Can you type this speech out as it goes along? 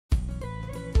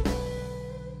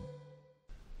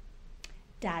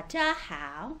大家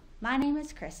好, my name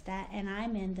is Krista and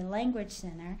I'm in the Language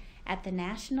Center at the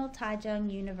National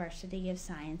Taichung University of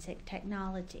Science and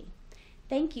Technology.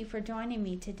 Thank you for joining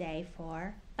me today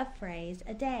for A Phrase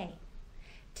a Day.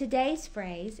 Today's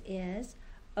phrase is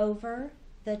over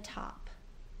the top.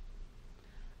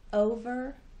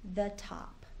 Over the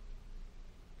top.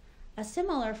 A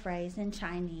similar phrase in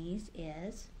Chinese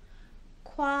is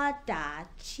夸大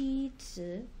其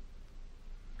词.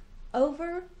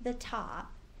 Over the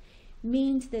top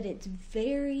means that it's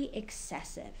very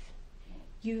excessive.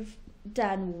 You've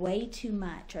done way too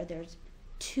much, or there's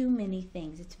too many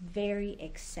things. It's very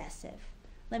excessive.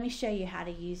 Let me show you how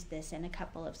to use this in a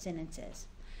couple of sentences.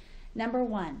 Number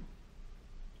one,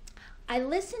 I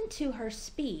listened to her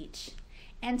speech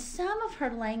and some of her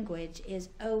language is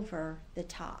over the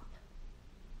top.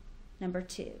 Number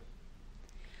two,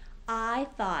 I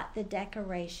thought the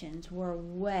decorations were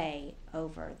way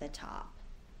over the top.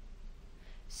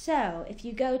 So if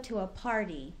you go to a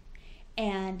party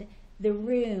and the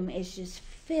room is just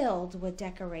filled with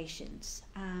decorations,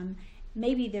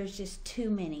 maybe there's just too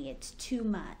many, it's too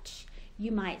much,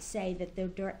 you might say that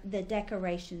the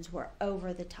decorations were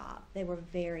over the top. They were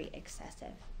very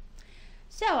excessive.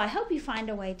 So I hope you find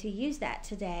a way to use that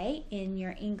today in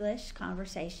your English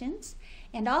conversations.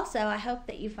 And also I hope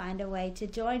that you find a way to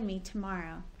join me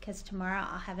tomorrow, because tomorrow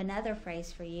I'll have another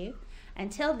phrase for you.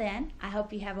 Until then, I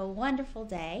hope you have a wonderful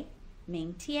day.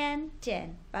 明天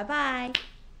见. Bye bye.